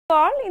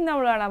all in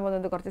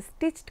the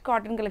stitched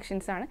cotton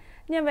collections. I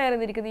have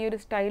a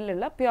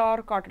style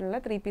pure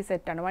cotton 3-piece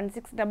set.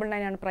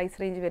 1699 price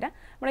range.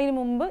 But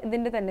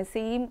in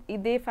same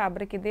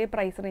fabric,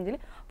 price range,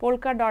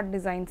 polka dot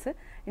designs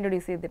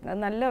introduced.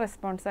 That's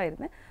response.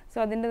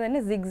 So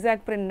that's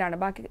zigzag print.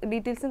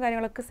 Details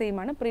are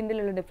same,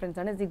 print difference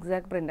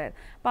zigzag print.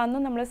 So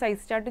we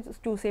size chart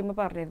choose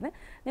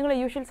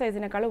usual size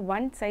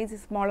one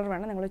size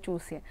smaller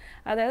choose.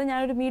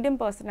 That's a medium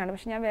person.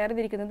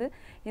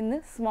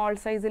 In small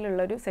size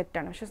set.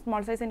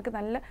 Small size is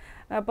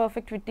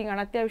perfect fitting.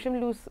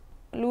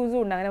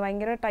 Loose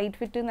tight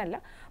fit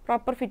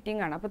proper fitting.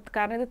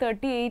 Because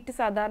 38 is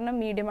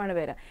medium.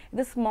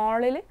 This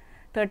small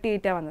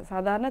 38 is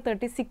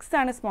 36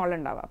 is small.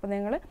 So,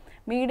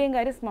 medium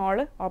is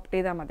small, opt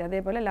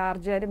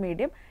large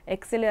medium,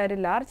 XL is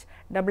large,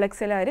 double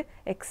XL is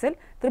XL,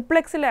 triple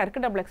XL is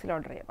double XL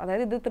order.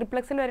 That is triple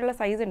XL is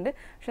size,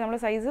 but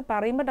size is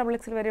double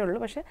XL,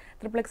 but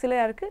triple XL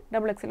is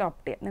double XL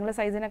opt.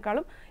 Size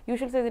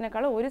usual size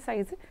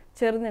size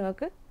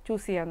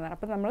choose.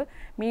 So,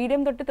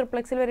 medium to triple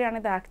XL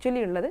is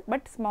actually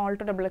but small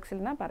to double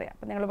XL.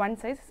 So, one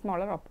size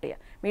smaller opt.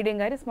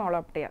 Medium is small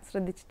opt.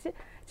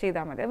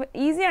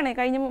 Easy ആണ്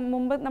കഴിഞ്ഞ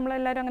മുമ്പ് നമ്മൾ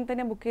എല്ലാവരും അങ്ങനെ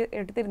തന്നെ book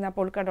എടുത്തിരുന്ന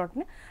polka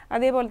ഡോട്ടിന്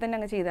അതേപോലെ തന്നെ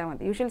അങ്ങ് ചെയ്താൽ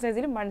മതി യൂഷ്വൽ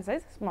സൈസിലും വൺ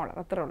സൈസ് സ്മോളർ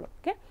അത്രേ ഉള്ളൂ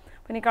ഓക്കെ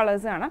അപ്പോൾ ഈ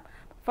കളേഴ്സ് കാണാം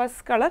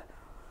ഫസ്റ്റ് കളർ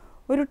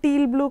ഒരു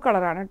ടീൽ ബ്ലൂ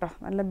കളറാണ് കേട്ടോ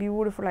നല്ല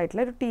ബ്യൂട്ടിഫുൾ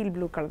ആയിട്ടുള്ള ഒരു teal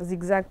blue colour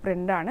zigzag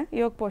print ആണ്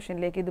യോക്ക്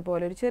പോർഷനിലേക്ക്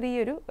ഇതുപോലെ ഒരു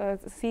ചെറിയൊരു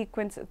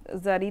സീക്വൻസ്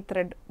സറി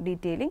ത്രെഡ്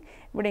ഡീറ്റെയിലിംഗ്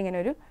ഇവിടെ ഇങ്ങനെ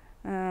ഒരു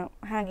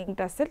ഹാങ്ങിങ്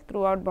tussle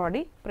through out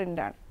body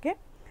print ആണ് ഓക്കെ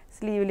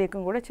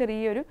സ്ലീവിലേക്കും കൂടെ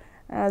ചെറിയൊരു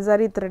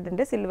സറി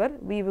ത്രെഡിൻ്റെ സിൽവർ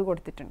വീവ്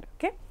കൊടുത്തിട്ടുണ്ട്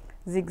okay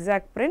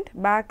zigzag print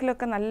back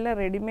look nalla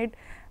ready made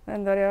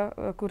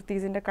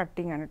kurtis inde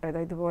cutting aanu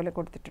ട്ടോ ഇതുപോലെ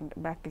കൊടുത്തിട്ടുണ്ട്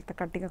ബാക്കിലത്തെ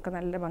കട്ടിംഗ് ഒക്കെ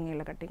നല്ല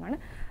ഭംഗിയുള്ള കട്ടിംഗ് ആണ്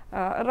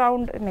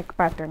റൗണ്ട് നെക്ക്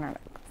പാറ്റേൺ ആണ്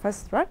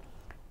ഫസ്റ്റ് വൺ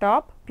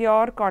ടോപ്പ്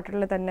പ്യുവർ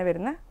കോട്ടണിൽ തന്നെ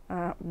വരുന്ന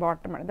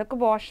ബോട്ടം ആണ് ഇതൊക്കെ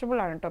വാഷബിൾ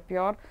ആണ് ട്ടോ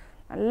പ്യുവർ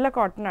നല്ല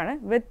കോട്ടൺ ആണ്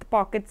വിത്ത്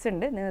പോക്കറ്റ്സ്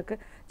ഉണ്ട് നിങ്ങൾക്ക്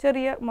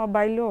ചെറിയ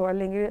മൊബൈലോ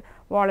അല്ലെങ്കിൽ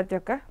വാളറ്റ്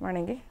ഒക്കെ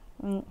വേണമെങ്കിൽ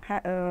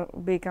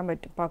ഉപയോഗിക്കാൻ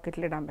പറ്റും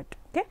പോക്കറ്റിൽ ഇടാൻ പറ്റും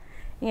ഓക്കെ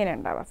ഇങ്ങനെ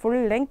ഉണ്ടാവുക ഫുൾ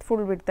ലെങ്ത്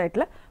ഫുൾ വിഡ്ത്ത്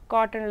ആയിട്ടുള്ള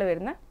കോട്ടണിൽ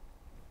വരുന്ന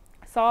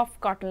soft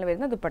cotton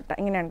വരുന്ന ദുപ്പട്ട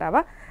ഇങ്ങനെ ഉണ്ടാവുക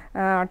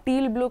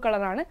ടീൽ ബ്ലൂ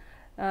കളറാണ്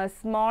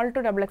സ്മോൾ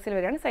ടു ഡബിൾ എക്സൽ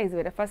വരെയാണ് സൈസ്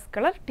വരിക first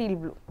colour teal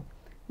blue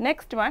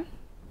next one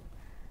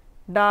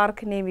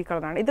dark navy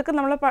കളറാണ് ഇതൊക്കെ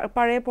നമ്മൾ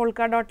പഴയ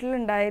പോൾക്ക ഡോട്ടിൽ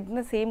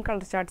ഉണ്ടായിരുന്ന സെയിം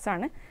കളർ ചാർട്ട്സ്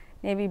ആണ്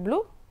navy blue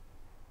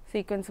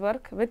sequence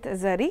work with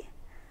സരി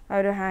ആ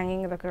ഒരു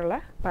ഹാങ്ങിങ് ഇതൊക്കെ ഉള്ള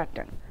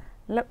പാറ്റേൺ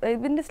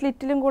ഇതിൻ്റെ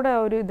സ്ലിറ്റിലും കൂടെ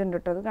ഒരു ഇതുണ്ട്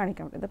കേട്ടോ അത്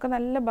കാണിക്കാൻ പറ്റും ഇതൊക്കെ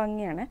നല്ല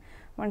ഭംഗിയാണ്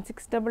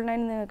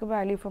 1699 നിങ്ങൾക്ക്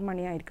വാല്യൂ ഫോർ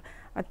മണി ആയിരിക്കും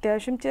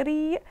അത്യാവശ്യം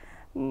ചെറിയ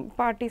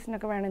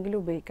പാർട്ടീസിനൊക്കെ വേണമെങ്കിൽ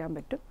ഉപയോഗിക്കാൻ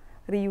പറ്റും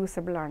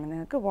റീയൂസബിൾ ആണ്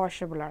നിങ്ങൾക്ക്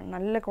വാഷബിൾ ആണ്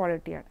നല്ല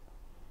ക്വാളിറ്റിയാണ്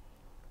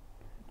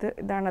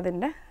ഇതാണ്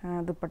അതിൻ്റെ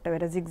ദുപ്പട്ട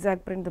വരെ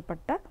zigzag print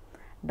dupatta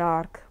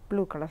dark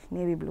blue colour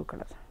navy blue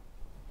colour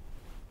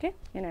okay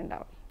ഇങ്ങനെ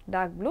ഉണ്ടാവും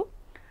dark blue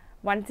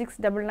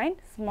 1699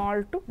 small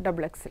to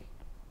double XL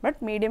but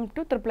medium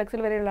two triple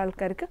XL വരെയുള്ള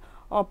ആൾക്കാർക്ക്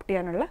ഓപ്റ്റ്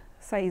ചെയ്യാനുള്ള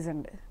സൈസ്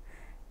ഉണ്ട്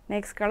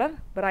നെക്സ്റ്റ് കളർ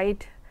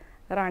ബ്രൈറ്റ്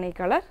റാണി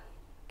colour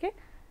okay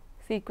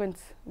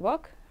sequence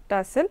work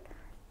tussle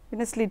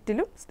പിന്നെ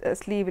സ്ലിറ്റിലും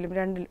സ്ലീവിലും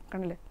രണ്ടിലും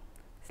കണ്ടില്ലേ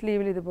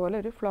സ്ലീവിൽ ഇതുപോലെ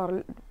ഒരു ഫ്ലോറൽ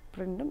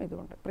പ്രിൻറ്റും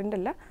ഇതുകൊണ്ട്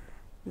പ്രിൻ്റല്ല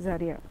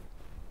സറിയാണ്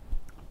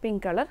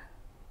pink colour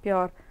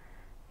pure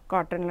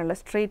കോട്ടണിലുള്ള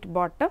straight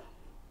bottom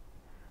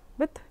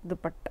വിത്ത്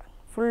dupatta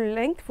full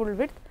length full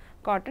width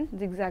cotton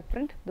zigzag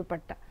print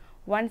dupatta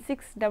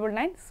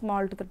 1699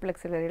 small two triple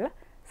XL വരെയുള്ള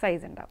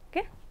സൈസ് ഉണ്ടാവും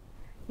okay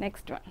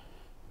next one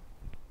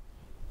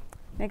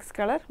next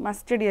colour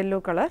mustard yellow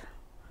colour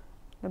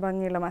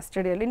ഭംഗിയുള്ള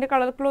mustard yellow ഇതിൻ്റെ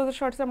കളർ ക്ലോസ്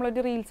ഷോട്ട്സ്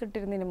നമ്മളൊരു reels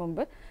ഇട്ടിരുന്നതിന്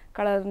മുമ്പ്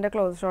കളറിൻ്റെ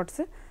close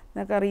shots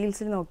നിങ്ങൾക്ക്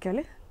റീൽസിൽ നോക്കിയാൽ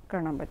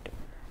കാണാൻ പറ്റും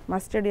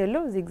mustard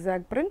yellow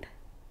zigzag print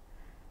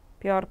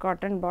pure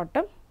cotton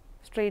bottom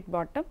straight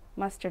bottom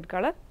mustard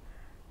colour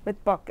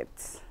വിത്ത്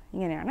പോക്കറ്റ്സ്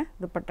ഇങ്ങനെയാണ്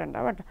ദുപ്പട്ട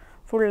ഉണ്ടാവുക കേട്ടോ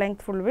full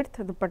length full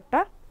width dupatta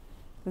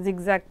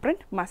zigzag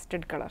print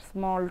mustard colour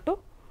small to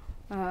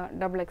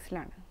double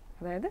എക്സിലാണ്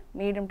അതായത്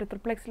മീഡിയം ടു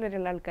ട്രിപ്പിൾ എക്സിൽ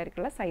വരെയുള്ള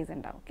ആൾക്കാർക്കുള്ള സൈസ്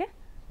ഉണ്ടാവും ഓക്കെ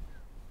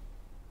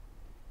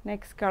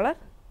നെക്സ്റ്റ് കളർ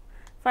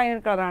ഫൈനൽ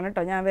കളറാണ്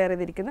കേട്ടോ ഞാൻ വേറെ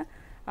ഇതിരിക്കുന്ന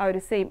ആ ഒരു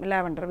same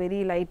lavender very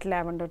light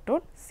lavender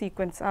tone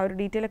sequence ആ ഒരു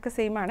ഡീറ്റെയിൽ ഒക്കെ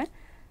സെയിം ആണ്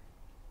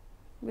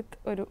വിത്ത്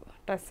ഒരു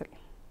ടസൽ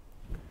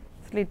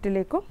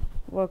സ്ലിറ്റിലേക്കും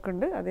വർക്ക്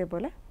ഉണ്ട്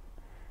അതേപോലെ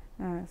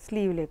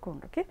സ്ലീവിലേക്കും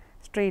ഉണ്ട് ഓക്കെ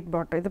സ്ട്രെയിറ്റ്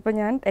ബോട്ടം ഇതിപ്പോൾ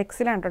ഞാൻ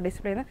എക്സലാണ് കേട്ടോ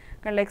ഡിസ്പ്ലേ ചെയ്യുന്നത്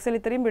കാരണം എക്സൽ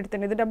ഇത്രയും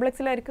എടുത്തിട്ടുണ്ട് ഇത് ഡബിൾ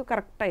എക്സലായിരിക്കും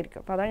കറക്റ്റായിരിക്കും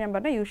അപ്പോൾ അതാണ് ഞാൻ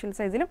പറഞ്ഞത് യൂഷ്വൽ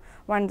സൈസിലും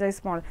വൺ സൈസ്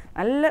സ്മോൾ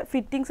നല്ല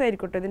ഫിറ്റിങ്സ്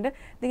ആയിരിക്കും കേട്ടോ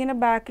ഇതിങ്ങനെ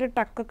ബാക്കിൽ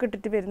ടക്കൊക്കെ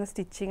ഇട്ടിട്ട് വരുന്ന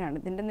സ്റ്റിച്ചിങ് ആണ്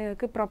ഇതിൻ്റെ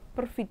നിങ്ങൾക്ക്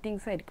പ്രോപ്പർ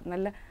ഫിറ്റിങ്സ് ആയിരിക്കും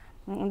നല്ല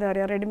എന്താ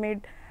പറയുക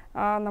റെഡിമെയ്ഡ്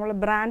നമ്മൾ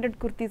ബ്രാൻഡഡ്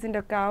കുർത്തീസിൻ്റെ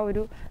ഒക്കെ ആ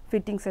ഒരു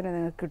ഫിറ്റിങ്സ് തന്നെ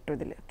നിങ്ങൾക്ക് കിട്ടും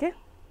ഇതിൽ ഓക്കെ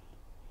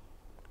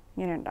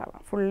ഇങ്ങനെ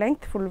ഉണ്ടാവാം full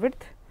length full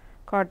width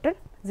cotton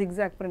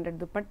zigzag printed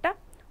dupatta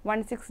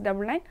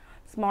 1699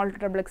 small to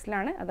double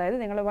എക്സിലാണ് അതായത്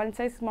നിങ്ങൾ വൺ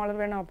സൈസ് സ്മോളർ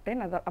വേണം ഓപ്റ്റ്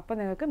ചെയ്യാൻ അത് അപ്പോൾ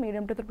നിങ്ങൾക്ക്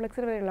മീഡിയം ടു ട്രിപ്പിൾ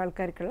എക്സിൽ വരെയുള്ള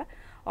ആൾക്കാർക്കുള്ള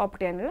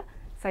ഓപ്റ്റ് ചെയ്യാനുള്ള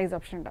സൈസ്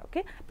ഓപ്ഷൻ ഉണ്ടാവും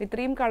ഓക്കെ അപ്പോൾ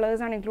ഇത്രയും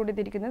കളേഴ്സാണ് ഇൻക്ലൂഡ്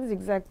ചെയ്തിരിക്കുന്നത്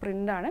സിഗ്സാഗ്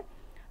പ്രിൻ്റ് ആണ്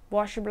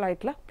വാഷബിൾ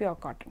ആയിട്ടുള്ള പ്യുവർ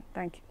കോട്ടൺ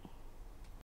താങ്ക് യു